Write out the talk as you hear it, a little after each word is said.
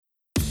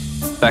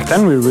Back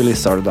then, we really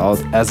started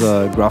out as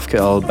a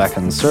GraphQL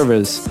backend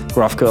service.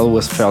 GraphQL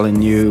was fairly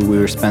new. We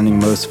were spending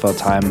most of our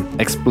time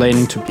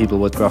explaining to people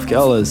what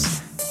GraphQL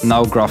is.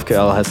 Now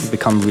GraphQL has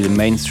become really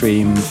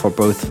mainstream for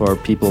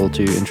people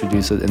to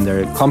introduce it in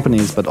their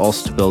companies, but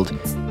also to build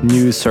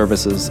new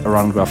services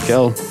around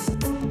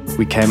GraphQL.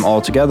 We came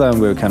all together and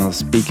we were kind of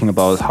speaking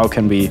about how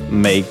can we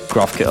make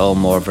GraphQL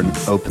more of an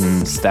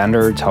open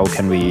standard? How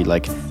can we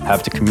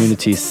have the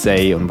community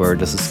say on where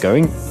this is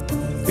going?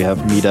 We have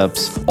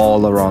meetups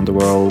all around the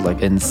world,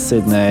 like in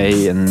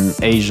Sydney, in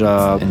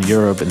Asia, in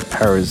Europe, in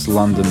Paris,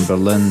 London,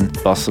 Berlin,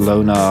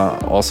 Barcelona,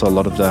 also a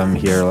lot of them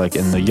here like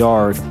in New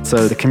York.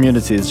 So the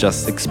community is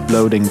just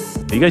exploding.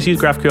 Do you guys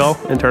use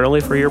GraphQL internally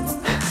for your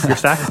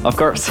stack? Of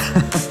course.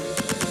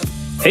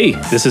 Hey,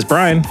 this is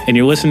Brian, and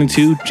you're listening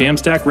to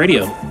JAMstack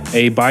Radio,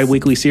 a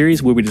bi-weekly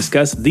series where we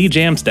discuss the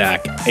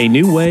JAMstack, a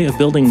new way of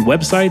building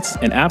websites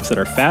and apps that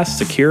are fast,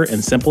 secure,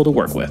 and simple to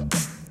work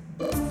with.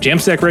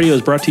 JAMstack Radio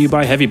is brought to you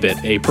by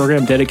HeavyBit, a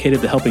program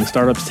dedicated to helping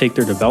startups take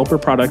their developer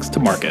products to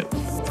market.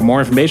 For more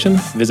information,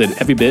 visit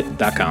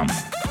heavybit.com.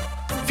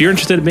 If you're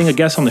interested in being a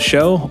guest on the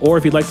show, or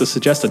if you'd like to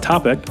suggest a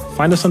topic,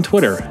 find us on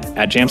Twitter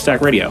at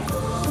JAMstack Radio.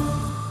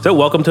 So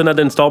welcome to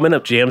another installment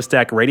of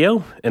JAMstack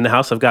Radio. In the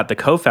house, I've got the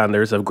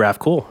co-founders of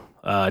Graphcool,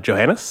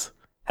 Johannes.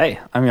 Hey,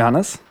 I'm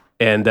Johannes.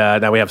 And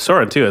now we have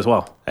Soren too as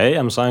well. Hey,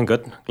 I'm Soren.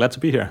 Good. Glad to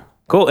be here.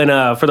 Cool.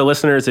 And for the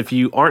listeners, if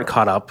you aren't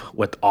caught up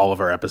with all of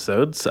our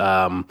episodes,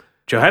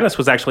 Johannes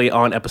was actually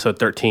on episode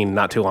 13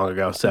 not too long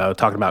ago, so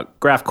talking about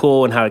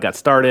Graphcool and how it got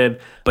started.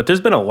 But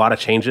there's been a lot of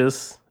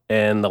changes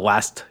in the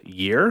last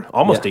year,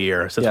 almost a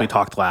year since we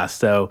talked last.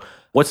 So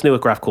what's new with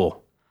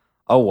Graphcool?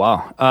 Oh,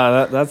 wow.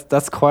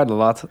 That's quite a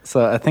lot.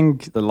 So I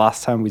think the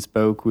last time we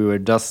spoke, we were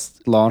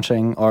just launched,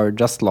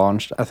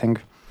 I think.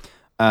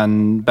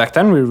 And back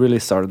then, we really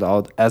started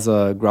out as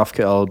a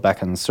GraphQL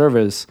backend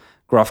service.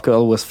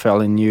 GraphQL was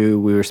fairly new.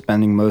 We were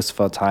spending most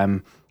of our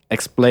time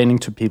explaining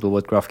to people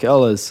what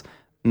GraphQL is.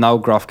 Now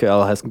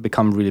GraphQL has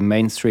become really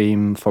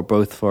mainstream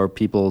for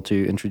people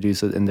to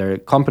introduce it in their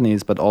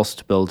companies, but also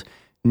to build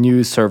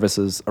new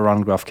services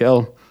around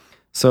GraphQL.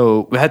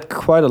 So we had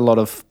quite a lot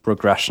of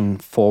progression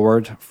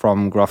forward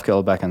from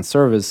GraphQL backend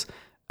service,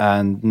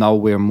 and now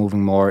we're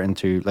moving more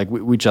into,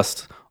 we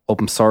just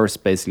open source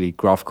basically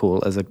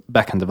Graphcool as a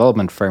backend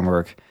development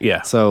framework.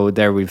 Yeah. So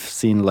there we've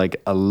seen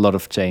a lot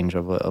of change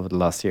over the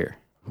last year.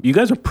 You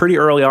guys were pretty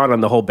early on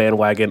the whole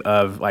bandwagon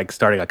of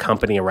starting a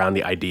company around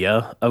the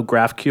idea of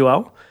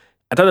GraphQL.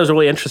 I thought that was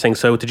really interesting.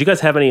 So did you guys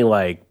have any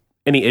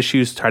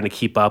issues trying to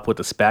keep up with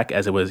the spec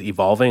as it was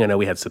evolving? I know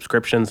we had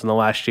subscriptions in the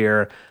last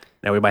year.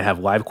 Now we might have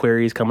live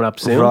queries coming up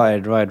soon.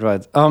 Right.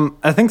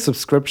 I think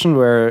subscription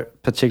were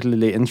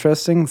particularly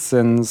interesting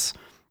since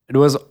it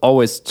was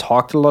always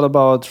talked a lot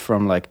about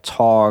from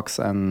talks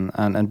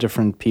and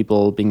different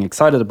people being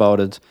excited about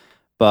it.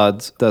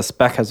 But the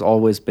spec has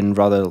always been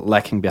rather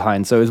lacking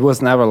behind. So it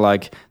was never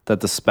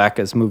that the spec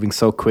is moving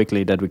so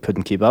quickly that we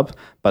couldn't keep up,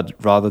 but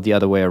rather the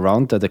other way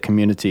around, that the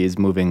community is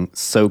moving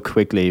so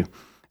quickly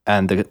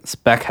and the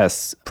spec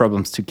has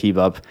problems to keep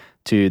up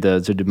to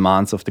the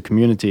demands of the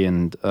community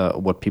and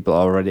what people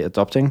are already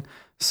adopting.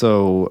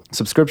 So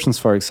subscriptions,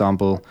 for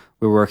example,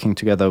 we're working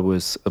together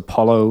with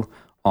Apollo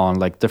on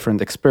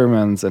different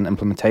experiments and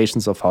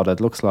implementations of how that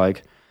looks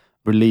like.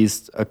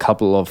 Released a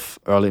couple of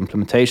early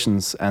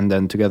implementations, and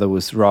then together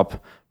with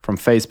Rob from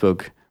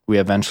Facebook, we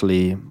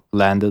eventually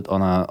landed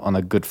on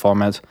a good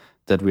format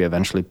that we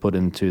eventually put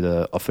into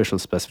the official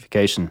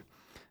specification.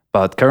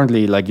 But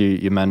currently,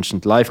 you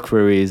mentioned, live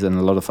queries and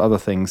a lot of other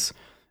things,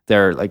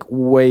 there are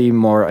way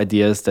more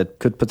ideas that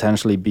could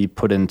potentially be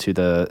put into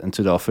the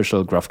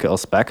official GraphQL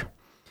spec.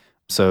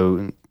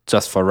 So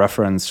just for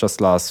reference,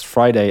 just last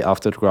Friday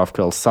after the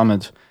GraphQL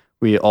Summit,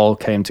 we all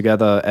came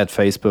together at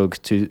Facebook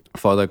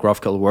for the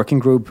GraphQL working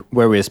group,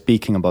 where we're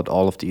speaking about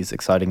all of these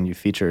exciting new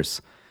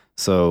features.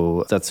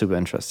 So that's super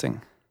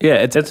interesting. Yeah,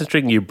 it's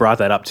interesting you brought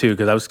that up too,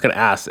 because I was going to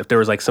ask if there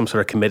was some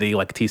sort of committee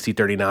like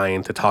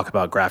TC39 to talk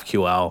about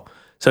GraphQL.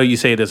 So you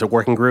say there's a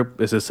working group.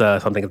 Is this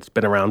something that's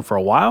been around for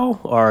a while?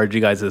 Or did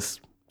you guys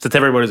since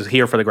everybody was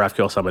here for the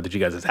GraphQL Summit, did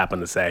you guys just happen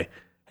to say,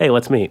 hey,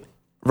 let's meet?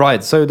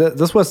 Right. So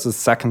this was the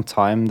second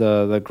time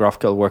the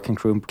GraphQL working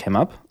group came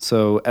up.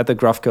 So at the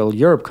GraphQL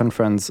Europe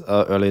conference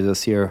earlier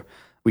this year,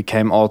 we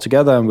came all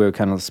together and we were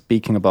kind of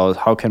speaking about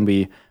how can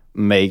we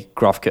make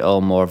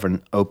GraphQL more of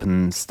an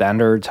open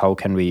standard? How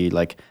can we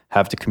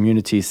have the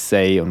community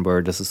say on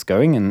where this is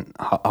going, and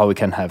how we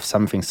can have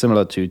something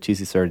similar to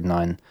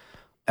TC39?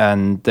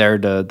 And there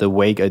the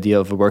vague idea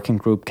of a working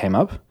group came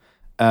up.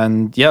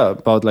 And yeah,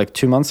 about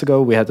 2 months ago,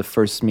 we had the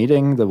first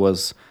meeting. There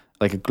was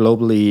a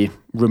globally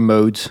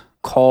remote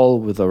call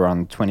with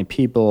around 20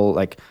 people,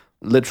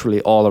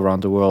 literally all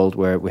around the world,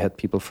 where we had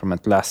people from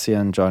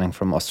Atlassian joining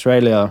from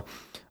Australia,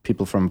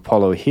 people from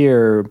Apollo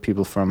here,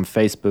 people from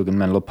Facebook in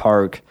Menlo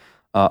Park,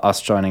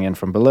 us joining in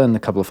from Berlin, a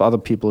couple of other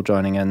people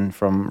joining in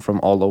from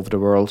all over the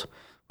world.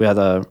 We had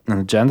an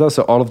agenda,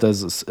 so all of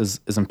this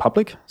is in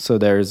public. So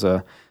there's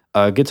a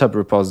GitHub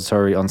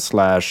repository on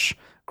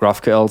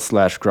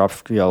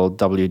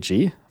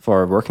 /GraphQL/GraphQLWG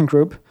for a working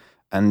group.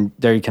 And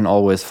there you can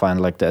always find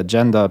like the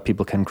agenda.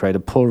 People can create a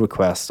pull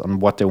request on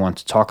what they want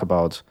to talk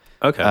about.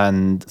 Okay.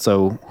 And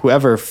so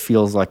whoever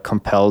feels like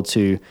compelled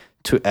to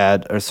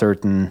add a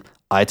certain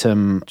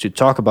item to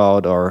talk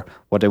about or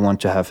what they want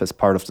to have as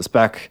part of the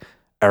spec,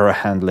 error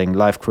handling,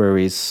 live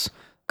queries,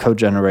 code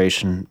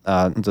generation,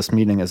 this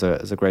meeting is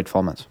a great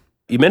format.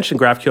 You mentioned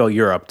GraphQL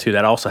Europe too.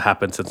 That also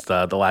happened since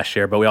the last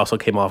year, but we also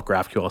came off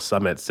GraphQL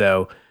Summit.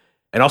 So,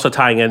 and also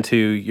tying into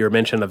your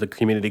mention of the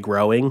community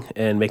growing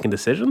and making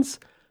decisions,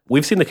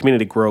 we've seen the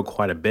community grow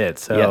quite a bit.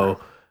 So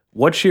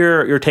what's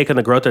your take on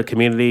the growth of the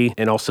community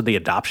and also the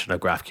adoption of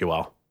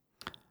GraphQL?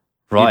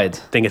 Right.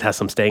 You think it has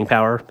some staying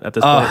power at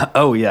this point?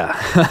 Oh,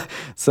 yeah.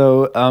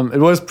 So it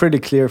was pretty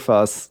clear for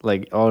us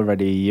like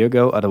already a year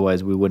ago.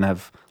 Otherwise, we wouldn't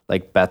have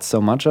like bet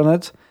so much on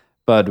it.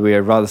 But we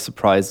are rather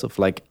surprised of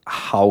like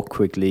how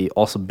quickly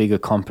also bigger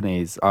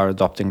companies are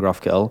adopting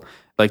GraphQL.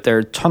 Like there are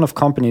a ton of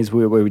companies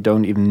where we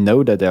don't even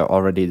know that they're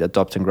already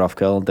adopting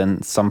GraphQL. Then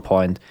at some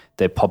point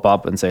they pop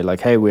up and say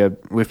like, hey,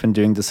 we've been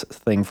doing this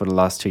thing for the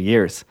last 2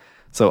 years.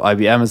 So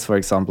IBM is, for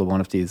example, one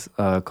of these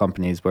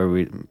companies where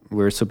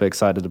we're super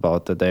excited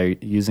about that they're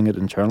using it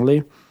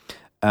internally.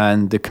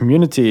 And the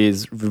community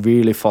is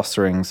really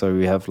fostering. So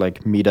we have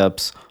like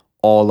meetups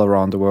all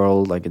around the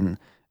world, like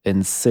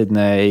in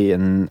Sydney,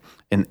 in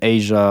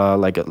Asia,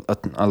 like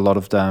a lot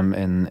of them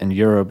in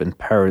Europe, in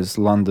Paris,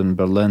 London,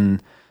 Berlin,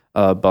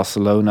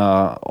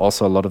 Barcelona,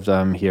 also a lot of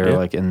them here,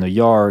 like in New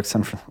York,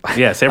 San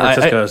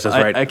Francisco is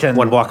just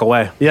one block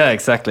away. Yeah,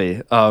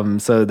 exactly.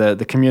 So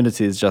the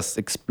community is just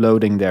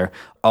exploding there.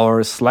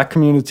 Our Slack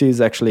community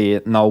is actually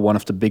now one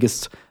of the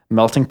biggest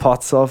melting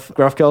pots of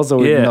GraphQL.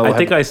 So I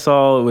think I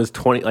saw it was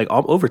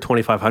over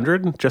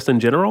 2,500 just in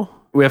general.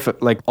 We have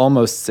like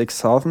almost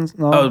 6,000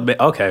 now.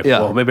 Oh, okay. Yeah.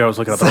 Well, maybe I was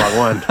looking at the wrong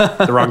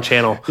one, the wrong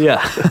channel.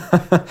 Yeah.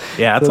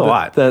 Yeah, that's a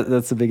lot.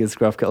 That's the biggest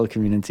GraphQL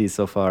community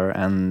so far.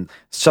 And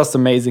it's just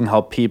amazing how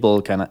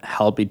people kind of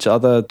help each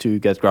other to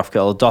get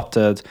GraphQL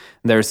adopted.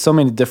 And there's so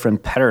many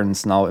different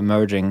patterns now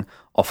emerging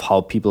of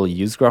how people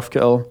use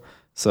GraphQL.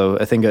 So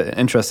I think an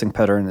interesting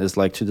pattern is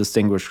like to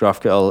distinguish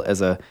GraphQL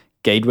as a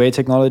gateway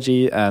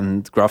technology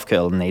and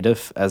GraphQL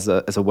native as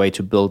a way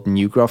to build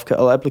new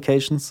GraphQL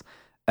applications.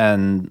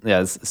 And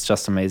yeah, it's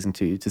just amazing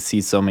to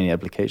see so many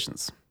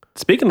applications.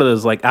 Speaking of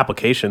those like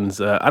applications,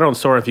 I don't know,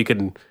 Soren, if you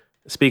can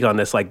speak on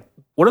this. Like,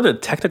 what are the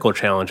technical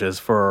challenges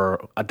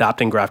for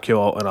adopting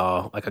GraphQL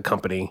in a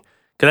company?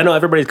 Because I know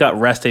everybody's got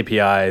REST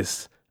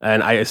APIs,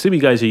 and I assume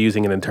you guys are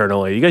using it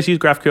internally. You guys use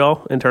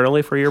GraphQL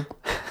internally for your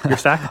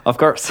stack? Of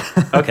course.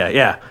 Okay,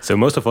 yeah. So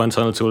most of our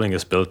internal tooling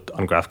is built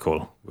on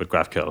Graphcool with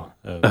GraphQL.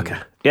 Okay,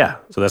 yeah.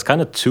 So there's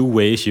kind of two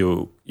ways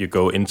you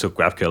go into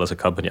GraphQL as a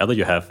company. Either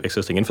you have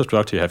existing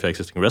infrastructure, you have your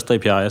existing REST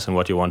APIs, and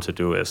what you want to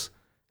do is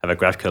have a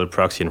GraphQL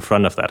proxy in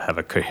front of that, have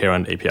a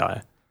coherent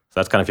API. So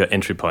that's kind of your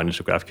entry point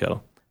into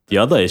GraphQL. The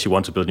other is you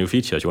want to build new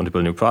features, you want to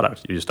build new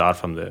products. You start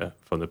from the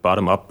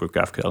bottom up with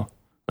GraphQL.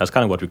 That's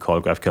kind of what we call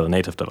GraphQL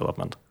native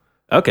development.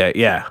 Okay,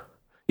 yeah.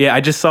 Yeah,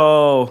 I just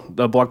saw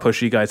the blog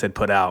post you guys had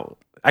put out.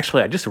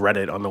 Actually, I just read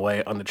it on the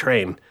way on the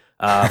train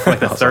for like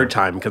the third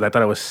time because I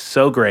thought it was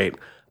so great.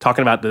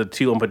 Talking about the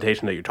two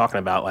implementation that you're talking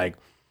about, like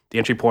the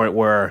entry point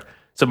where,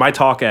 so my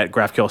talk at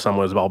GraphQL Summit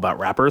was all about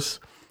wrappers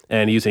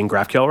and using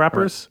GraphQL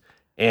wrappers.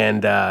 Right.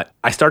 And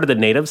I started the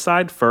native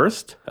side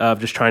first of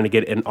just trying to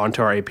get in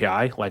onto our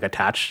API, like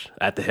attached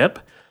at the hip.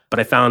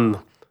 But I found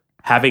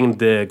having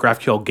the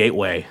GraphQL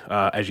gateway,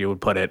 as you would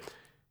put it,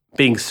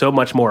 being so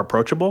much more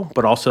approachable,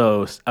 but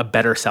also a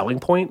better selling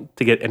point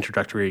to get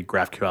introductory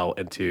GraphQL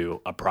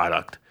into a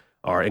product,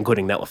 or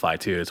including Netlify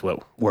too, is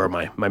where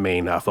my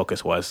main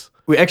focus was.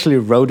 We actually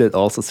wrote it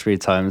also 3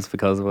 times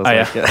because it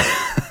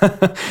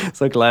was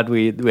so glad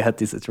we had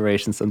these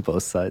iterations on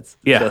both sides.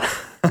 Yeah.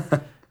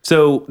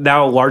 So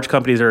now large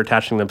companies are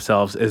attaching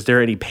themselves. Is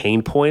there any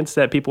pain points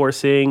that people are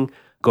seeing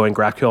going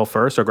GraphQL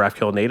first or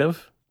GraphQL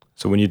native?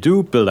 So when you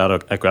do build out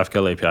a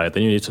GraphQL API,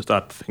 then you need to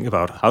start thinking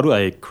about how do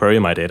I query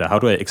my data? How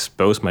do I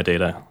expose my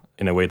data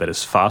in a way that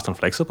is fast and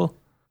flexible?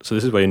 So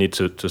this is where you need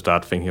to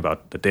start thinking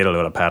about the data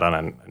loader pattern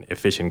and an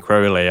efficient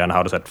query layer and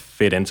how does that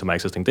fit into my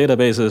existing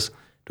databases?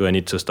 Do I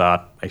need to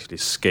start actually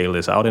scale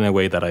this out in a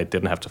way that I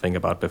didn't have to think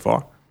about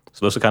before?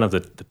 So those are kind of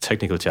the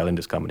technical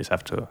challenges companies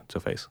have to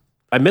face.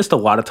 I missed a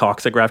lot of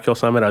talks at GraphQL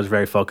Summit. I was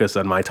very focused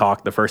on my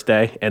talk the first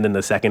day. And then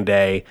the second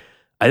day,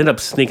 I ended up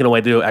sneaking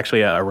away to do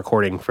actually a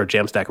recording for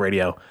JAMstack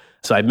Radio.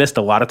 So I missed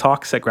a lot of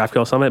talks at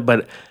GraphQL Summit,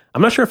 but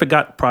I'm not sure if it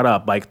got brought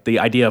up, like the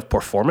idea of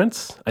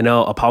performance. I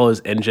know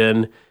Apollo's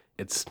engine,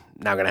 it's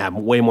now going to have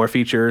way more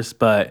features,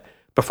 but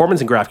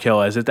performance in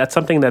GraphQL, that's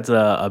something that's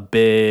a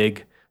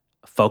big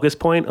focus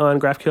point on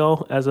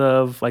GraphQL as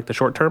of like the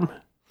short term?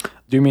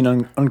 Do you mean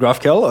on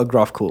GraphQL or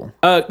Graphcool?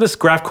 This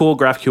Graphcool,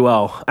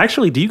 GraphQL.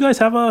 Actually, do you guys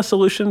have a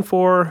solution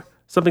for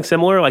something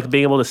similar, like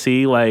being able to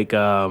see like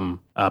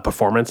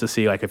performance to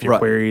see like if your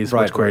queries,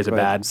 which queries are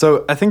bad?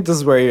 So I think this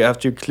is where you have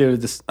to clearly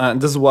this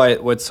is why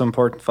it's so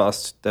important for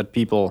us that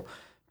people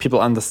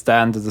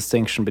understand the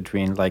distinction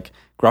between like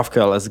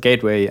GraphQL as a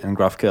gateway and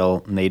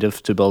GraphQL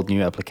native to build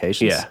new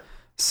applications. Yeah.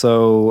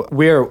 So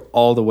we're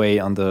all the way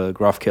on the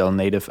GraphQL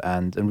native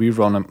end, and we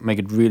want to make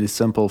it really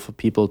simple for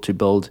people to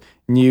build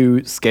new,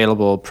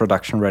 scalable,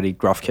 production-ready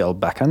GraphQL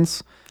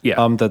backends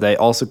that they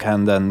also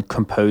can then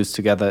compose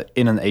together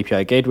in an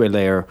API gateway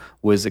layer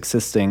with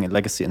existing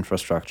legacy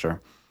infrastructure.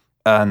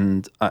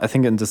 And I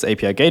think in this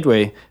API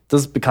gateway,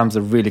 this becomes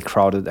a really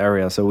crowded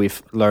area. So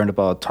we've learned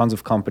about tons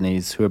of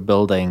companies who are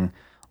building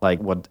like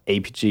what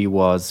APG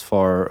was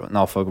for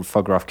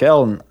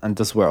GraphQL, and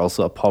this is where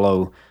also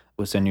Apollo,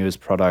 with their newest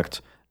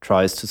product,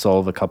 tries to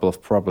solve a couple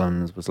of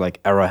problems with like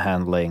error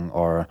handling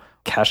or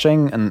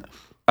caching. And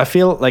I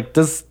feel like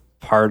this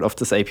part of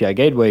this API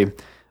gateway,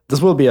 this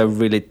will be a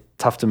really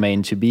tough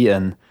domain to be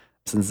in,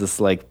 since it's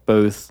like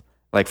both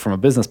like from a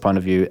business point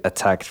of view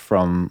attacked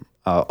from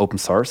open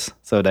source.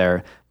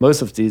 So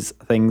most of these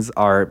things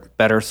are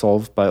better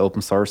solved by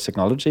open source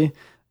technology,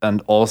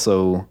 and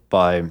also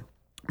by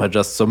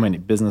just so many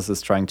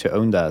businesses trying to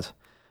own that.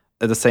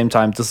 At the same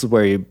time, this is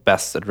where you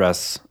best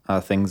address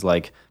things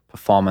like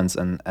performance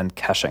and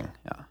caching.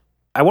 Yeah.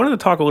 I wanted to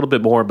talk a little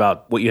bit more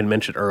about what you had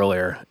mentioned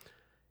earlier.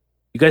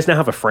 You guys now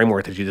have a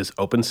framework that you just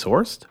open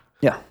sourced.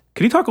 Yeah.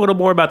 Could you talk a little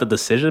more about the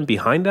decision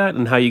behind that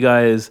and how you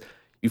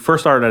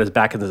first started out as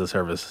backend as a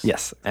service?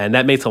 Yes. And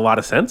that makes a lot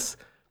of sense.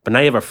 But now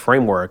you have a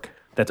framework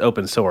that's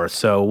open source.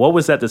 So what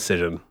was that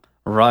decision?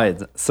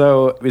 Right.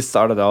 So we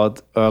started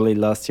out early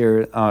last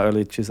year,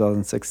 early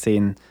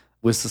 2016,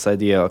 with this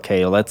idea,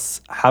 okay,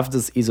 let's have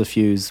this ease of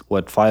use,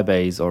 what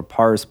Firebase or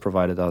Parse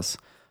provided us,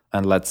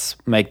 and let's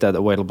make that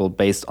available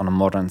based on a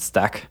modern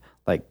stack,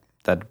 like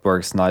that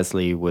works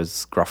nicely with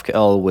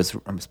GraphQL,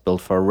 was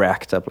built for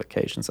React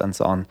applications and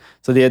so on.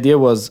 So the idea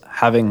was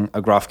having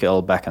a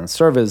GraphQL backend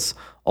service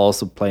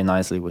also play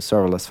nicely with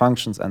serverless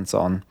functions and so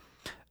on.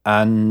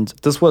 And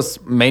this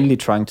was mainly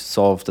trying to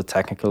solve the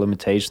technical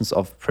limitations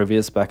of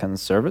previous backend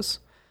service.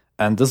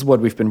 And this is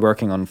what we've been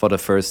working on for the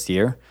first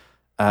year,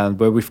 and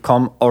where we've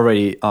come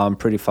already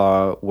pretty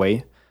far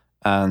away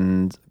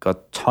and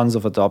got tons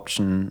of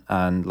adoption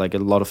and like a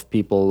lot of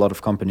people, a lot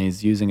of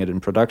companies using it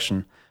in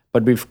production.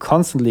 But we've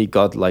constantly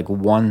got like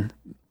one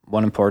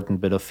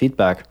important bit of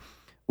feedback,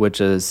 which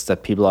is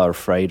that people are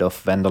afraid of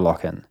vendor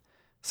lock-in.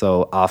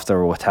 So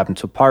after what happened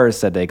to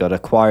Parse, that they got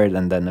acquired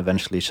and then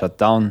eventually shut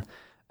down,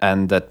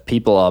 and that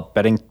people are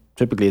betting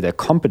typically their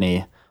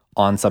company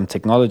on some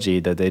technology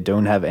that they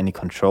don't have any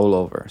control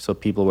over. So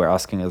people were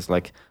asking us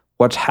like,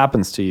 what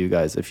happens to you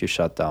guys if you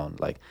shut down?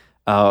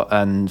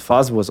 And for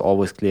us it was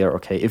always clear,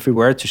 okay, if we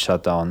were to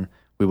shut down,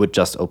 we would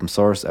just open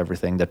source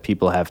everything, that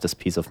people have this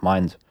peace of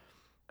mind.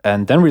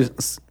 And then we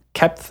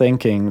kept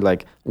thinking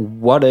like,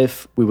 what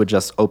if we would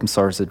just open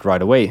source it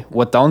right away?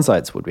 What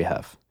downsides would we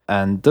have?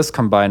 And this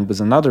combined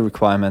with another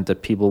requirement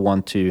that people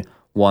want to,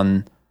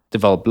 one,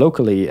 develop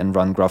locally and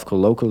run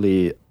GraphCool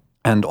locally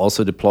and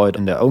also deploy it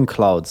in their own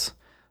clouds.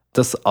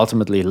 This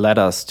ultimately led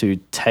us to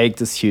take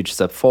this huge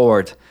step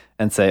forward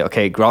and say,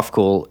 okay,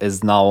 GraphCool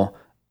is now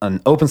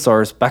an open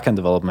source backend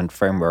development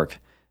framework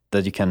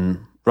that you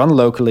can run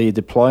locally,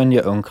 deploy in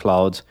your own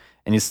cloud,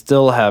 and you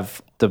still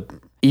have the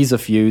ease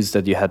of use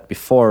that you had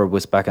before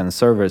with backend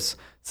servers,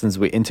 since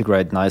we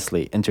integrate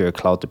nicely into your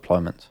cloud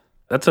deployment.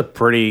 That's a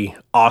pretty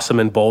awesome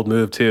and bold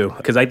move too.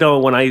 Because I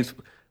know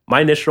my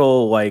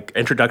initial like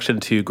introduction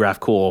to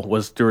GraphCool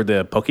was through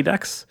the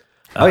Pokédex.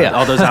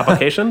 All those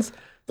applications.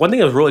 One thing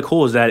that was really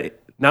cool is that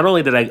not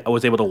only did I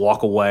was able to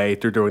walk away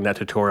through doing that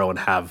tutorial and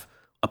have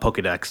a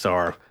Pokédex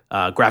or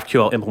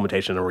GraphQL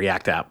implementation in a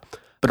React app,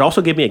 but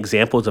also gave me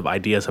examples of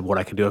ideas of what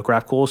I could do with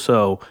GraphCool.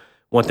 So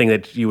one thing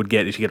that you would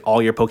get is you get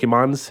all your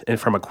Pokemons in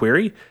from a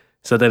query.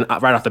 So then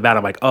right off the bat,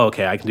 I'm like, oh,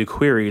 okay, I can do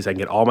queries. I can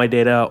get all my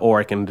data, or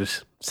I can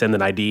just send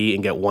an ID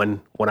and get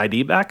one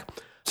ID back.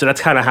 So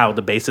that's kind of how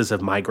the basis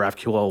of my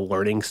GraphQL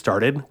learning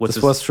started.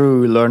 This was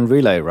through Learn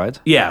Relay, right?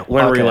 Yeah,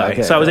 Learn Relay.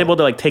 Okay, so I was able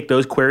to like take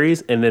those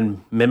queries and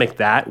then mimic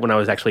that when I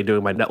was actually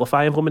doing my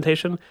Netlify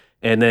implementation,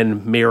 and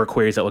then mirror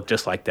queries that look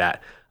just like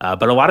that.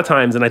 But a lot of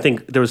times, and I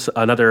think there was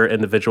another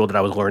individual that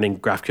I was learning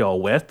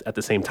GraphQL with at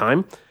the same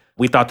time,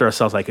 we thought to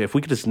ourselves, like, if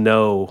we could just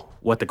know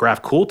what the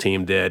GraphCool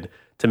team did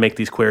to make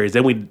these queries,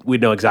 then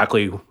we'd know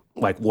exactly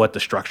like what the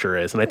structure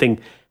is. And I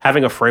think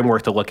having a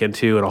framework to look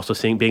into and also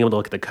being able to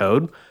look at the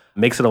code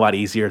makes it a lot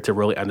easier to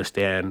really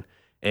understand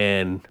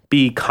and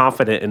be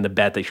confident in the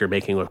bet that you're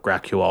making with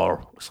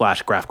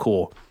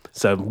GraphQL/GraphCool.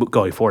 So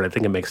going forward, I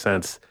think it makes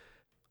sense.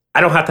 I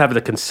don't have to have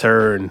the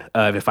concern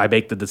of if I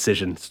make the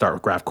decision to start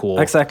with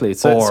GraphCool. Exactly.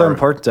 So it's so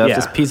important to have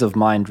this peace of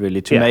mind,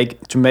 really, to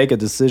make a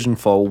decision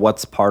for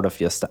what's part of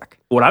your stack.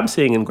 What I'm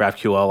seeing in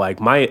GraphQL, like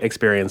my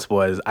experience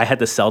was I had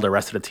to sell the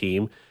rest of the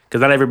team,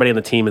 because not everybody on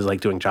the team is like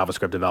doing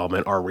JavaScript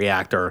development or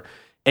React or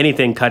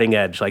anything cutting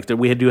edge. Like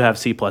we do have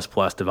C++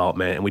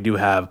 development, and we do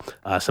have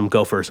some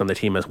Gophers on the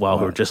team as well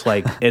who are just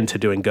like into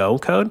doing Go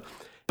code.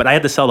 But I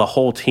had to sell the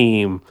whole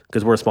team,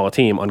 because we're a small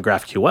team, on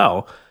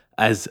GraphQL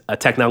as a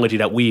technology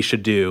that we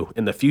should do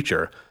in the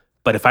future.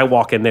 But if I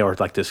walk in there with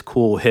like this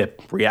cool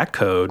hip React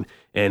code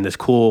and this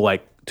cool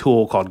like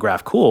tool called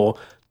GraphCool,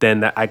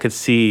 then I could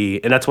see,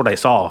 and that's what I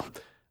saw.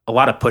 a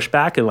lot of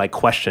pushback and like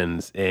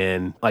questions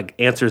and like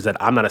answers that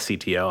I'm not a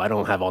CTO. I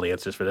don't have all the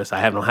answers for this.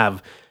 I don't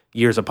have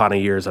years upon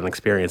years on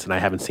experience, and I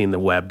haven't seen the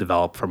web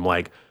develop from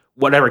like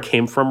whatever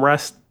came from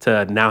REST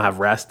to now have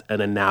REST, and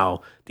then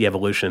now the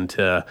evolution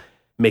to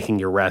making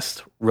your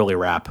REST really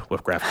wrap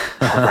with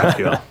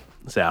GraphQL.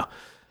 So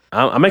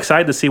I'm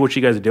excited to see what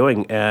you guys are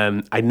doing.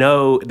 And I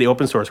know the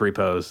open source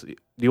repos. Do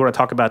you want to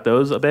talk about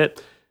those a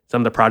bit?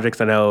 Some of the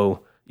projects, I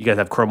know you guys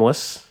have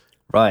Chromeless.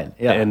 Right,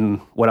 yeah. And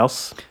what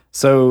else?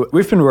 So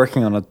we've been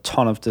working on a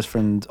ton of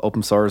different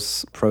open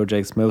source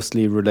projects,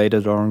 mostly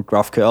related around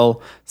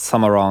GraphQL,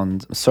 some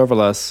around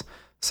serverless.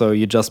 So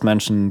you just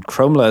mentioned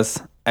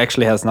Chromeless.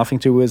 Actually has nothing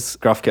to do with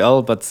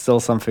GraphQL, but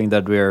still something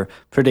that we're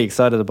pretty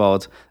excited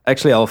about.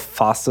 Actually, our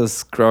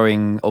fastest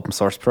growing open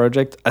source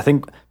project. I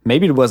think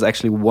maybe it was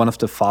actually one of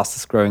the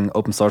fastest growing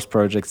open source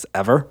projects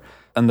ever.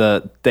 And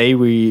the day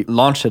we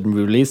launched it and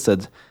we released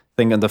it, I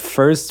think in the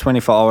first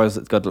 24 hours,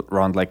 it got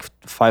around like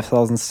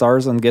 5,000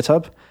 stars on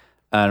GitHub.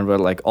 And we're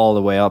like all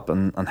the way up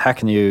on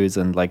Hack News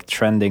and like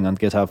trending on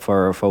GitHub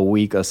for a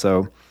week or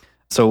so.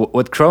 So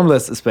what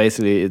Chromeless is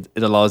basically,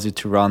 it allows you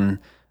to run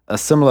a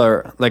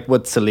similar, like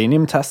what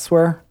Selenium tests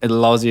were. It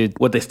allows you...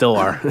 What they still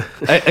are.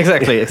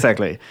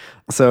 Exactly.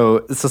 So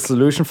it's a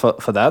solution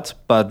for that,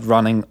 but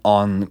running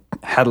on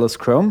headless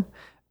Chrome.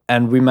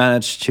 And we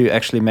managed to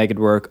actually make it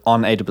work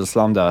on AWS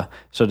Lambda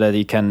so that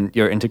you can,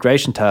 your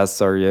integration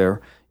tests or your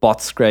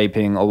bot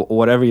scraping or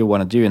whatever you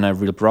want to do in a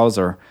real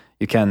browser,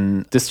 you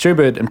can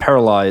distribute and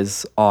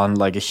parallelize on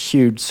like a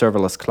huge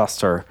serverless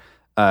cluster.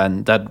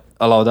 And that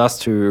allowed us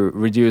to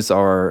reduce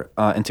our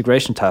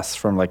integration tests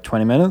from like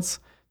 20 minutes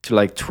to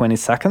like 20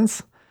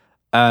 seconds.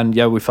 And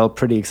yeah, we felt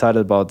pretty excited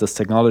about this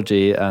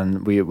technology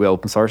and we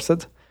open sourced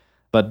it.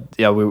 But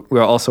yeah,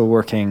 we're also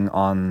working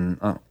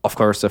on, of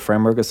course, the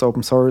framework is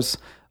open source,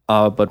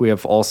 but we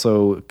have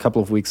also a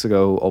couple of weeks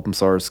ago open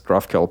source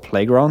GraphQL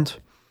Playground.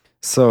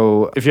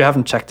 So if you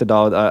haven't checked it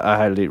out, I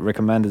highly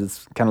recommend it.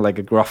 It's kind of like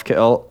a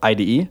GraphQL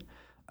IDE.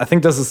 I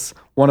think this is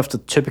one of the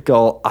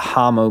typical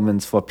aha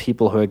moments for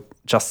people who are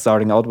just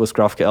starting out with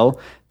GraphQL,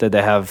 that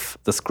they have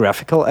this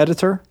graphical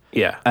editor.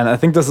 Yeah. And I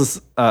think this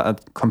is a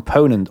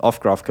component of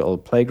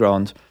GraphQL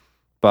Playground,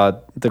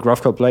 but the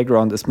GraphQL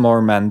Playground is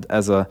more meant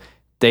as a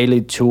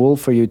daily tool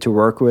for you to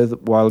work with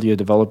while you're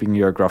developing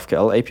your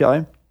GraphQL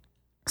API.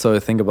 So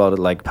think about it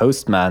like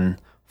Postman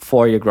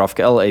for your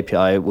GraphQL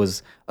API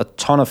was a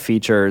ton of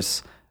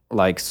features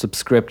like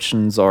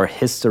subscriptions or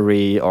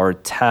history or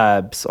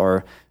tabs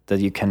or that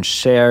you can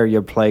share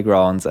your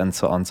playgrounds and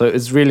so on. So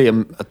it's really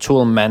a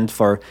tool meant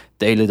for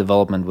daily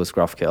development with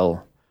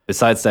GraphQL.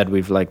 Besides that,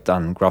 we've like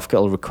done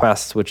GraphQL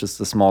Request, which is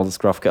the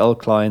smallest GraphQL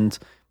client,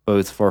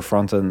 both for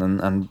front-end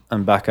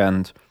and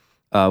back-end.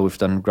 We've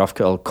done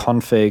GraphQL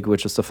Config,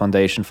 which is the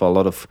foundation for a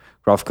lot of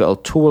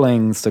GraphQL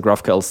toolings, the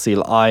GraphQL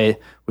CLI,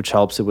 which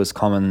helps you with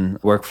common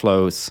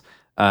workflows.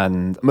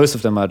 And most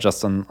of them are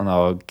just on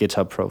our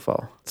GitHub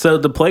profile. So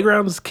the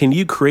playgrounds, can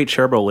you create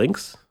shareable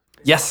links?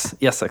 Yes,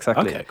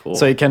 exactly. Okay, cool.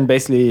 So you can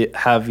basically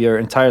have your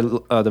entire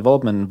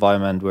development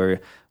environment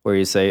where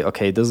you say,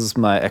 okay, this is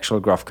my actual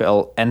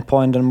GraphQL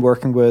endpoint I'm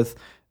working with,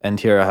 and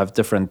here I have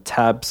different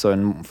tabs. So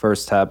in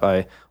first tab,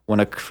 I want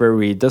to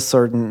query this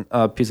certain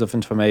piece of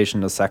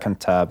information. The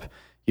second tab,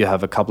 you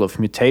have a couple of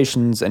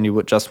mutations, and you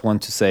would just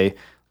want to say,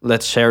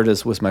 let's share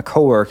this with my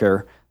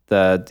coworker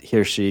that he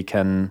or she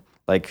can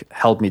like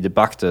help me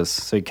debug this.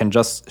 So you can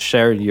just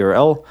share the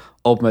URL,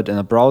 open it in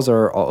a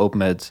browser, or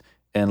open it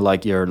in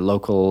like your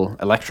local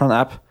Electron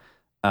app,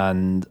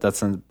 and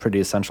that's a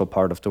pretty essential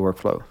part of the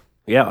workflow.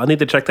 Yeah, I'll need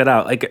to check that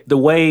out. Like the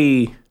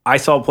way I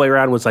saw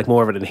Playground was like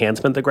more of an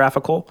enhancement to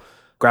Graphical.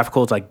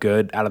 Graphical is like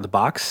good out of the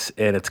box,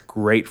 and it's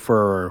great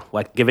for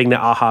like giving the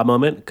aha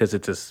moment because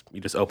it's just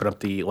you just open up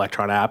the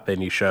Electron app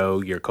and you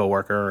show your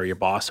coworker or your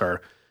boss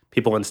or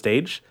people on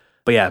stage.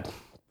 But yeah,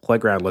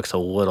 Playground looks a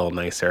little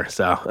nicer,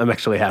 so I'm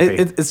actually happy.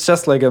 It's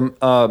just like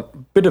a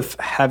bit of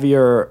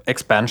heavier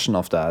expansion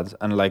of that,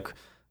 and like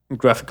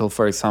Graphical,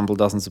 for example,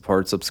 doesn't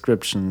support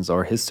subscriptions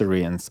or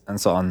history and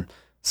so on.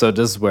 So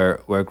this is where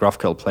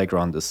GraphQL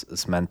Playground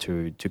is meant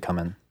to come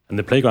in. And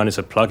the Playground is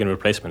a plug-in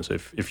replacement. So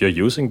if you're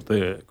using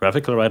the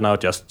GraphQL right now,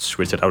 just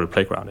switch it out with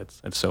Playground.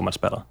 It's so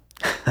much better.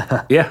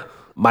 Yeah.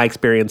 My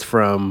experience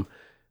from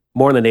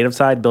more on the native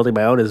side, building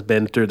my own, has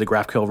been through the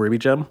GraphQL Ruby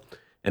gem.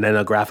 And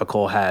then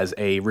Graphical has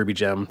a Ruby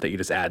gem that you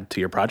just add to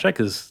your project.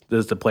 Does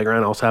the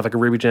Playground also have like a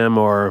Ruby gem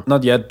or?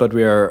 Not yet, but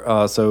we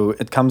are. So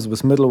it comes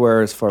with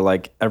middlewares for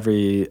like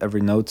every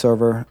node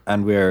server,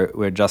 and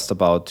we're just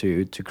about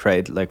to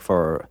create like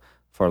for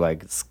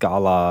like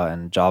Scala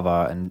and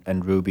Java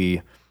and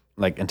Ruby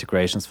like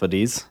integrations for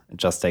these. It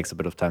just takes a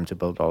bit of time to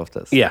build all of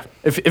this. Yeah.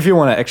 If you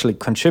want to actually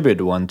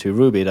contribute one to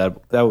Ruby, that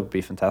would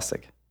be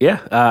fantastic. Yeah,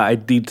 I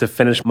need to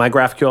finish my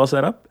GraphQL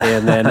setup,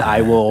 and then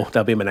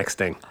that'll be my next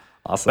thing.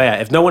 Awesome. But yeah,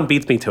 if no one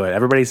beats me to it,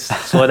 everybody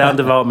slow down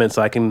development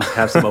so I can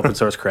have some open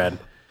source cred.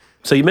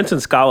 So you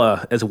mentioned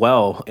Scala as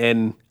well,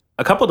 and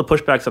a couple of the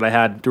pushbacks that I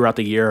had throughout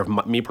the year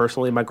of me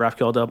personally, my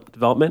GraphQL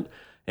development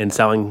and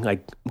selling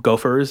like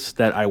Gophers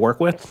that I work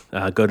with,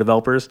 Go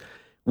developers,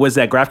 was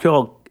that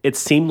GraphQL it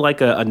seemed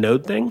like a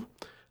Node thing.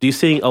 Do you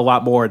see a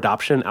lot more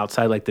adoption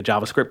outside like the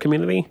JavaScript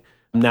community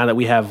now that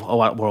we have a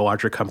lot more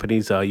larger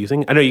companies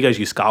using? I know you guys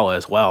use Scala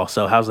as well.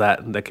 So how's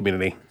that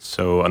community?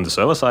 So on the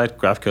server side,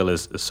 GraphQL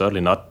is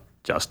certainly not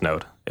just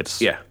Node.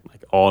 It's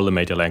like all the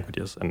major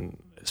languages, and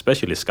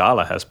especially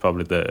Scala has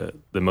probably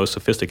the most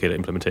sophisticated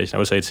implementation. I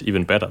would say it's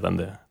even better than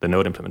the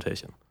Node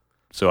implementation.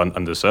 So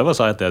on the server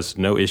side, there's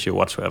no issue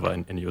whatsoever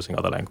in using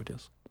other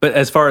languages. But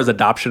as far as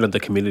adoption of the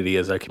community,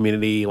 is a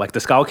community like the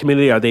Scala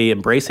community, are they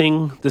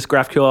embracing this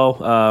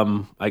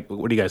GraphQL? Like,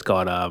 what do you guys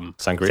call it?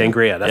 Sangria.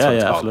 Sangria, that's what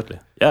it's called. Absolutely.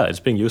 Yeah, it's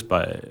being used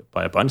by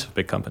a bunch of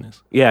big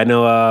companies. Yeah, I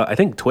know. I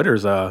think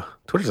Twitter's a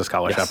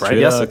Scala shop, right?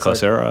 Twitter, Yes,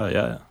 Coursera,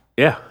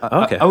 Yeah.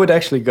 Okay. I would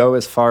actually go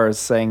as far as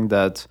saying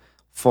that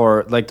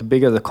for like the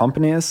bigger the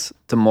company is,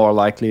 the more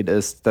likely it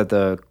is that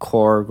the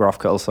core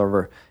GraphQL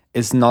server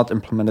is not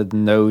implemented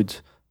in Node,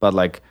 but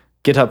like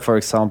GitHub, for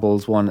example,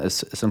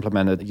 is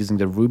implemented using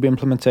the Ruby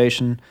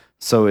implementation.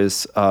 So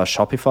is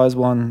Shopify's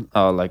one,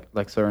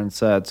 like Soren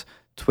said.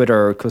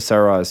 Twitter,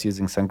 Coursera is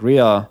using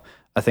Sangria.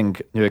 I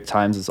think New York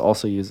Times is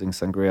also using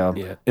Sangria.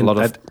 Yeah, and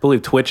I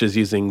believe Twitch is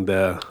using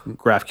the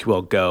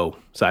GraphQL Go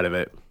side of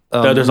it.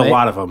 There's a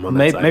lot of them on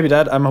that side. Maybe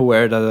that I'm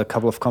aware that a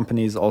couple of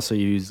companies also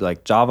use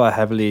like Java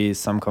heavily.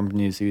 Some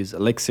companies use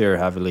Elixir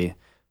heavily.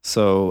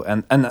 So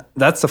and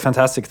that's the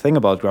fantastic thing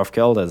about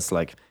GraphQL, that it's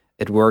like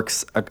it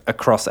works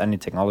across any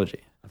technology.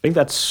 I think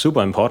that's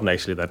super important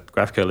actually, that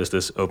GraphQL is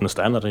this open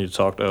standard, and you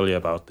talked earlier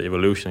about the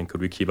evolution. Could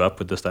we keep up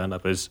with the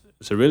standard? But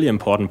it's a really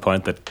important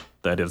point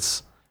that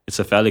it's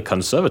a fairly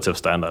conservative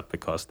standard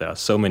because there are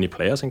so many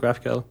players in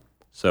GraphQL.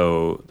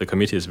 So the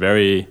committee is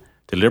very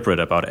deliberate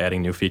about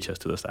adding new features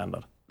to the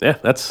standard. Yeah,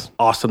 that's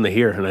awesome to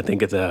hear. And I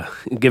think it's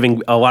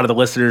giving a lot of the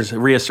listeners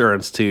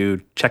reassurance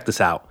to check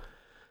this out.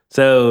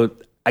 So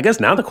I guess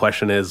now the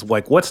question is,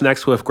 like, what's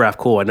next with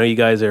GraphCool? I know you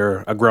guys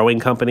are a growing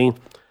company.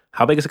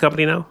 How big is the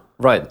company now?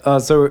 Right.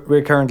 So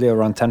we're currently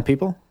around 10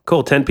 people.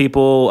 Cool. 10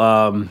 people,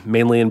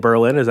 mainly in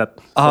Berlin. Is that?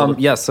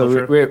 Yeah.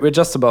 So we're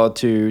just about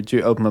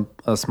to open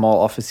a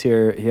small office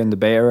here in the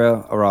Bay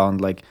Area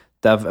around like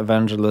dev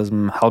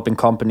evangelism, helping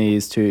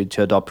companies to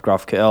adopt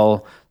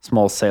GraphQL,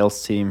 small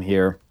sales team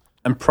here.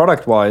 And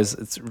product-wise,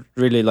 it's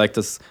really like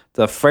this.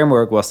 The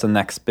framework was the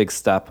next big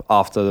step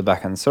after the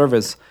backend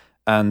service.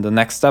 And the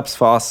next steps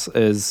for us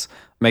is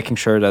making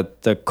sure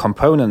that the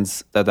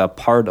components that are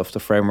part of the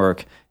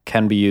framework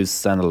can be used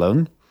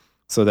standalone.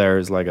 So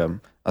there's like a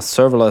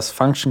serverless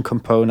function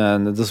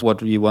component. This is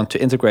what we want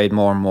to integrate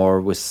more and more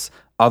with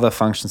other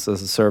functions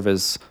as a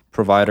service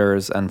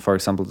providers, and for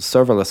example, the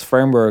serverless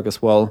framework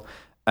as well.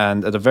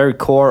 And at the very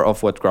core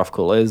of what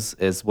GraphCool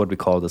is what we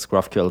call this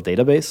GraphQL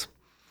database.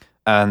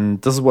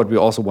 And this is what we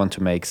also want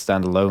to make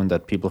standalone,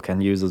 that people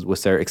can use it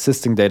with their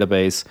existing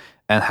database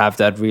and have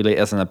that really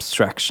as an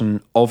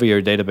abstraction over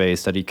your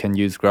database, that you can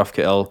use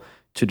GraphQL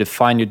to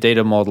define your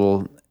data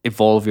model,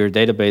 evolve your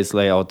database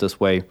layout this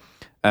way,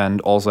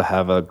 and also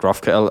have a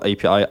GraphQL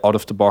API out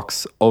of the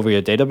box over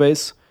your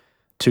database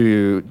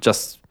to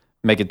just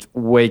make it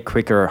way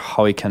quicker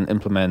how you can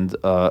implement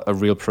a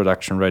real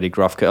production-ready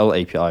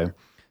GraphQL API.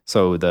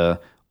 So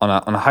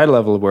on a high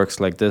level, it works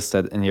like this,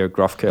 that in your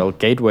GraphQL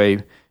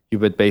gateway, you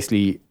would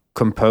basically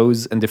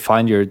compose and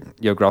define your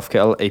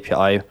GraphQL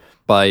API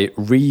by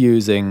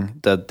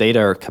reusing the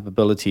data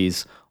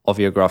capabilities of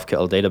your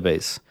GraphQL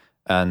database.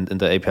 And in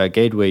the API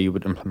gateway, you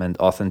would implement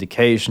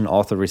authentication,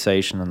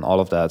 authorization, and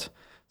all of that.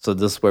 So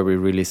this is where we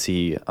really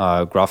see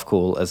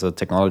GraphCool as a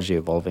technology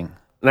evolving.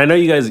 And I know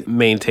you guys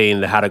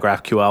maintain the How to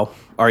GraphQL,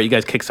 or you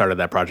guys kickstarted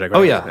that project, right?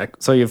 Oh, yeah.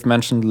 So you've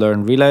mentioned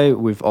Learn Relay.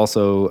 We've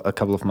also, a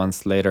couple of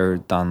months later,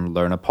 done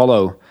Learn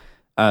Apollo.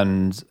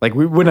 And like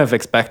we wouldn't have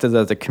expected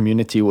that the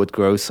community would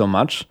grow so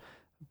much,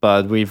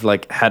 but we've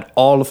like had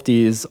all of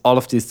these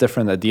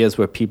different ideas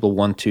where people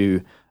want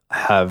to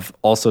have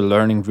also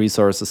learning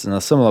resources in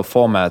a similar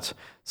format.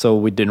 So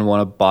we didn't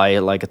want to buy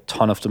like a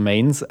ton of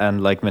domains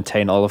and like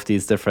maintain all of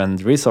these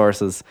different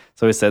resources.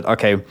 So we said,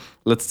 okay,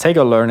 let's take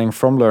our learning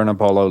from Learn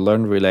Apollo,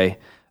 Learn Relay,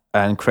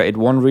 and create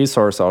one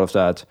resource out of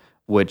that,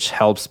 which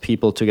helps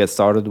people to get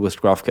started with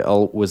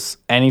GraphQL with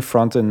any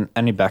front end,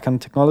 any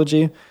backend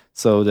technology.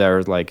 So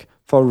there's like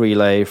for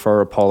Relay, for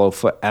Apollo,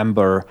 for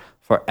Ember,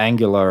 for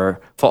Angular,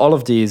 for all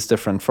of these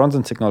different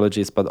front-end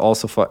technologies, but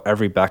also for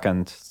every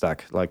backend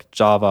stack, like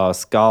Java,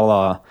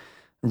 Scala,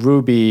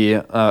 Ruby,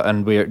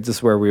 and this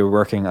is where we're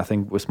working, I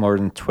think, with more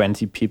than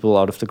 20 people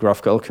out of the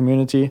GraphQL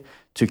community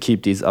to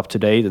keep these up to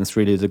date. And it's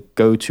really the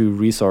go-to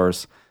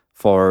resource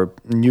for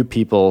new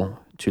people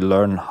to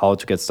learn how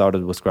to get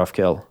started with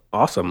GraphQL.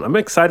 Awesome. I'm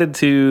excited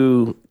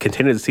to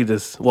continue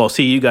to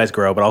see you guys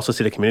grow, but also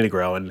see the community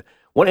grow. And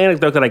one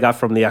anecdote that I got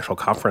from the actual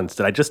conference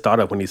that I just thought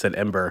of when you said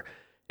Ember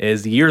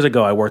is years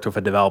ago, I worked with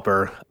a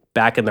developer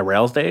back in the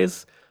Rails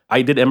days.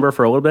 I did Ember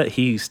for a little bit.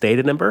 He stayed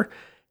in Ember,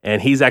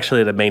 and he's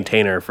actually the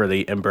maintainer for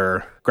the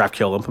Ember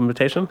GraphQL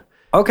implementation.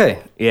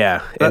 Okay.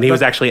 Yeah, and he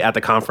was actually at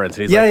the conference.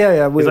 And he's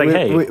yeah. He's like,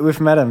 hey. We've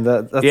met him.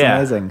 That's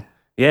amazing.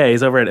 Yeah,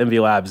 he's over at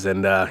MV Labs,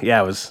 and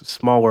it was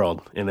small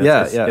world. And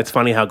it's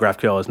funny how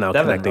GraphQL is now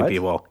connecting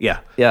people. Yeah.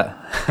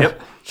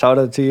 Yep. Shout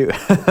out to you.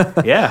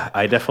 Yeah,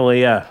 I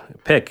definitely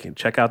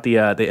check out the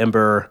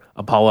Ember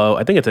Apollo.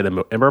 I think it's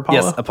an Ember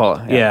Apollo. Yes,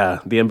 Apollo. Yeah,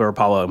 the Ember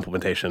Apollo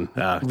implementation.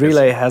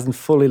 Relay hasn't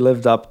fully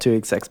lived up to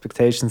its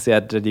expectations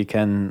yet. That you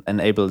can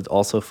enable it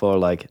also for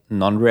like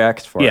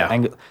non-React.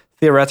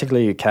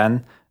 Theoretically, you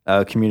can.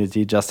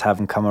 Community just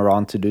haven't come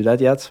around to do that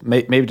yet.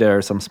 Maybe there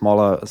are some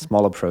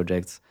smaller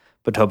projects,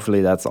 but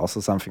hopefully that's also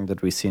something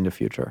that we see in the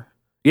future.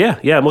 Yeah,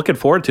 I'm looking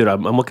forward to it.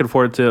 I'm looking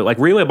forward to like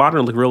Relay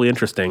Modern looked really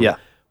interesting. Yeah.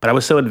 But I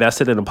was so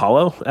invested in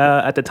Apollo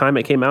at the time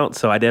it came out,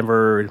 so I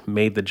never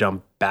made the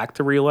jump back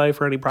to Relay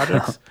for any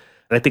projects.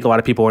 And I think a lot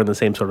of people are in the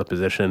same sort of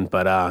position.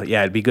 But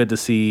it'd be good to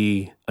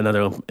see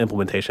another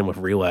implementation with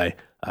Relay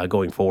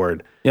going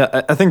forward.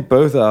 Yeah, I think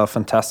both are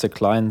fantastic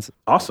clients.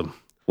 Awesome.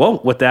 Well,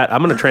 with that,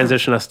 I'm going to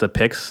transition us to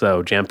picks.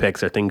 So jam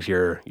picks are things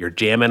you're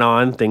jamming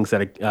on, things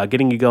that are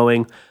getting you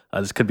going.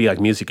 This could be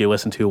like music you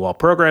listen to while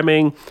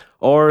programming,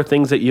 or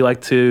things that you like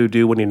to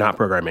do when you're not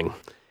programming.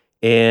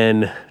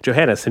 And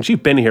Johannes, since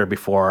you've been here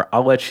before,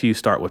 I'll let you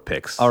start with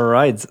picks. All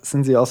right.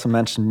 Since you also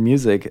mentioned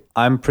music,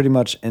 I'm pretty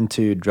much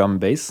into drum and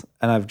bass,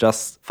 and I've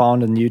just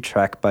found a new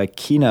track by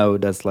Kino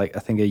that's like I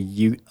think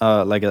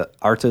an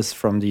artist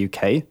from the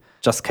UK.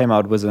 Just came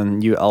out with a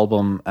new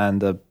album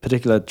and a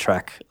particular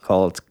track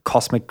called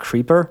Cosmic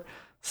Creeper.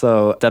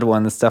 So that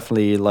one is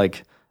definitely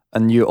like a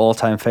new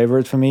all-time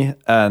favorite for me.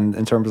 And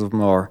in terms of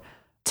more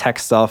tech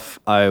stuff,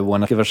 I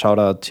want to give a shout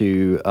out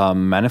to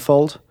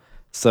Manifold.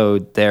 So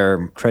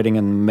they're creating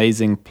an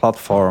amazing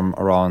platform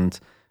around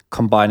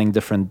combining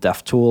different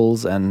dev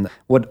tools. And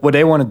what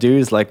they want to do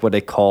is like what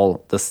they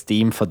call the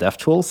Steam for dev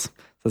tools. So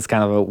it's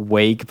kind of a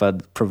vague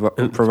but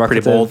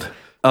provocative,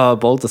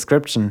 bold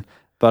description.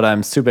 But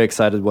I'm super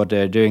excited what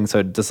they're doing.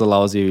 So this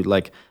allows you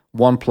like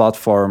one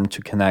platform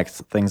to connect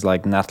things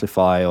like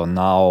Netlify or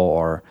Now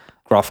or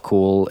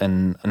GraphCool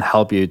and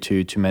help you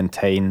to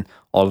maintain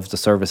all of the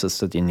services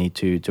that you need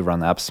to run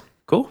apps.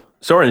 Cool.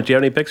 Soren, do you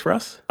have any picks for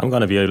us? I'm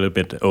going to be a little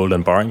bit old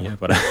and boring here,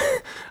 but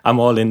I'm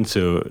all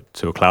into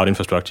cloud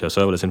infrastructure,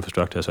 serverless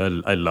infrastructure.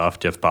 So I love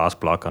Jeff Barr's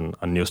blog on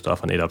new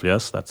stuff on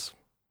AWS. That's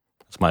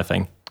my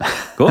thing.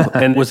 Cool.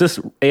 And was this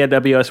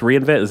AWS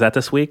reInvent? Is that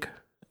this week?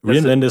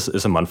 reInvent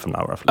is a month from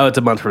now, roughly. Oh, it's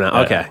a month from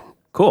now. Okay,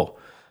 cool.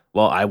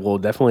 Well, I will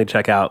definitely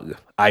check out.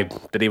 I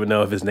didn't even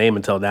know of his name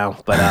until now,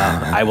 but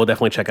I will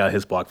definitely check out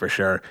his blog for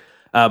sure.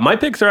 My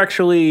picks are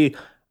actually...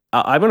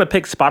 I'm going to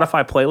pick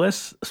Spotify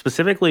playlists.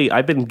 Specifically,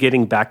 I've been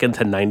getting back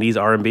into 90s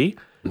R&B.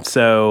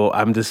 So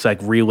I'm just like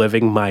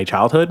reliving my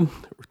childhood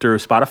through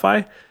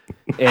Spotify.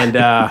 And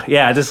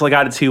I just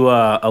got into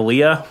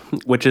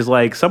Aaliyah, which is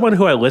like someone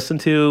who I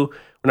listened to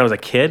when I was a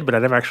kid, but I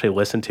never actually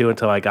listened to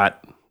until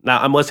now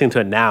I'm listening to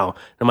it now.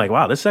 And I'm like,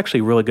 wow, this is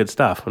actually really good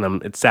stuff.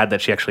 And it's sad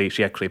that she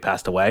actually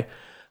passed away.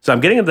 So I'm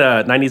getting into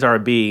 90s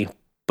R&B,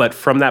 but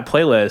from that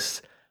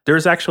playlist,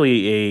 there's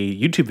actually a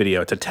YouTube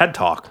video. It's a TED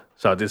Talk.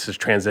 So this is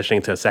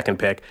transitioning to a second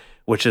pick,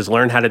 which is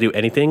learn how to do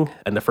anything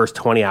in the first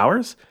 20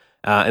 hours.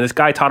 And this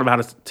guy taught him how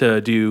to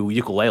do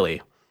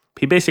ukulele.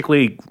 He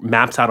basically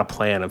maps out a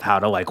plan of how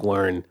to like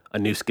learn a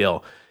new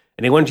skill.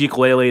 And he learned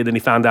ukulele, and then he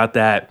found out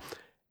that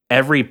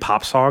every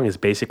pop song is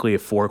basically a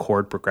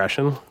 4-chord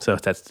progression. So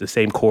that's the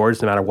same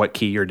chords no matter what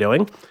key you're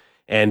doing.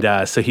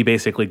 And so he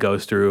basically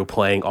goes through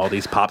playing all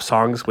these pop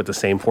songs with the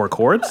same 4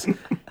 chords.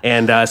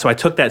 And so I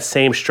took that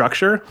same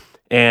structure,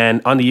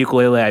 and on the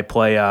ukulele, I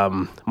play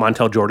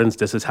Montel Jordan's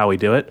 "This Is How We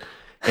Do It,"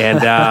 and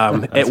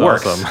it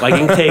works. Awesome. Like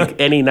you can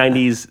take any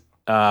 '90s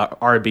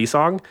R&B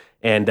song,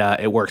 and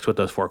it works with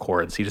those 4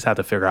 chords. You just have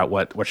to figure out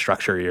what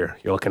structure you're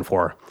looking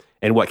for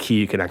and what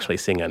key you can actually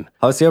sing in.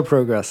 How's your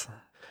progress?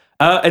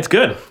 It's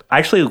good. I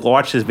actually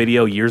watched this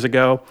video years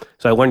ago,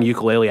 so I learned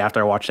ukulele after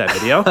I watched that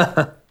video.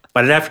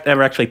 But I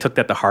never actually took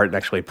that to heart and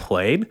actually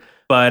played.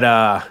 But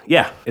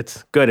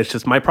it's good. It's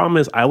just my problem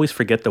is I always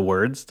forget the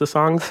words to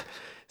songs.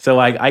 So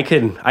like I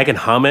can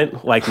hum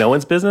it like no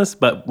one's business,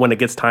 but when it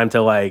gets time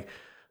to like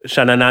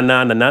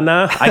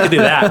sha-na-na-na-na-na, I can do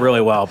that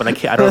really well, but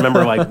I don't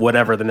remember like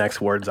whatever the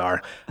next words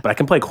are. But I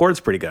can play chords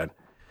pretty good.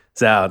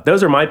 So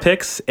those are my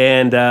picks,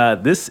 and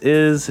this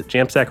is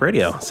JAMstack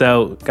Radio.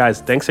 So guys,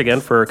 thanks again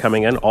for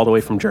coming in all the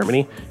way from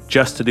Germany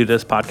just to do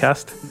this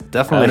podcast.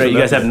 Definitely. I know you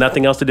guys have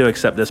nothing else to do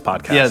except this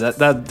podcast. Yeah,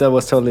 that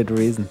was totally the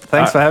reason.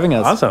 Thanks for having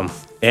us. Awesome.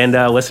 And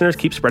listeners,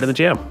 keep spreading the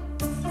jam.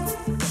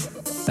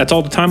 That's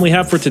all the time we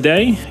have for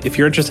today. If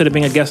you're interested in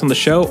being a guest on the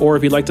show, or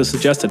if you'd like to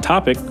suggest a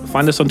topic,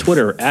 find us on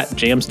Twitter at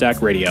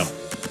JAMstack Radio.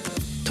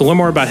 To learn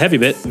more about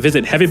Heavybit,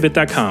 visit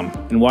heavybit.com.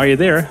 And while you're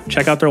there,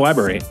 check out their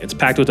library. It's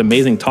packed with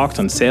amazing talks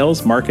on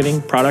sales,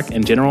 marketing, product,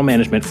 and general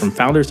management from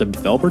founders of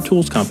developer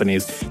tools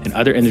companies and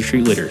other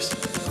industry leaders.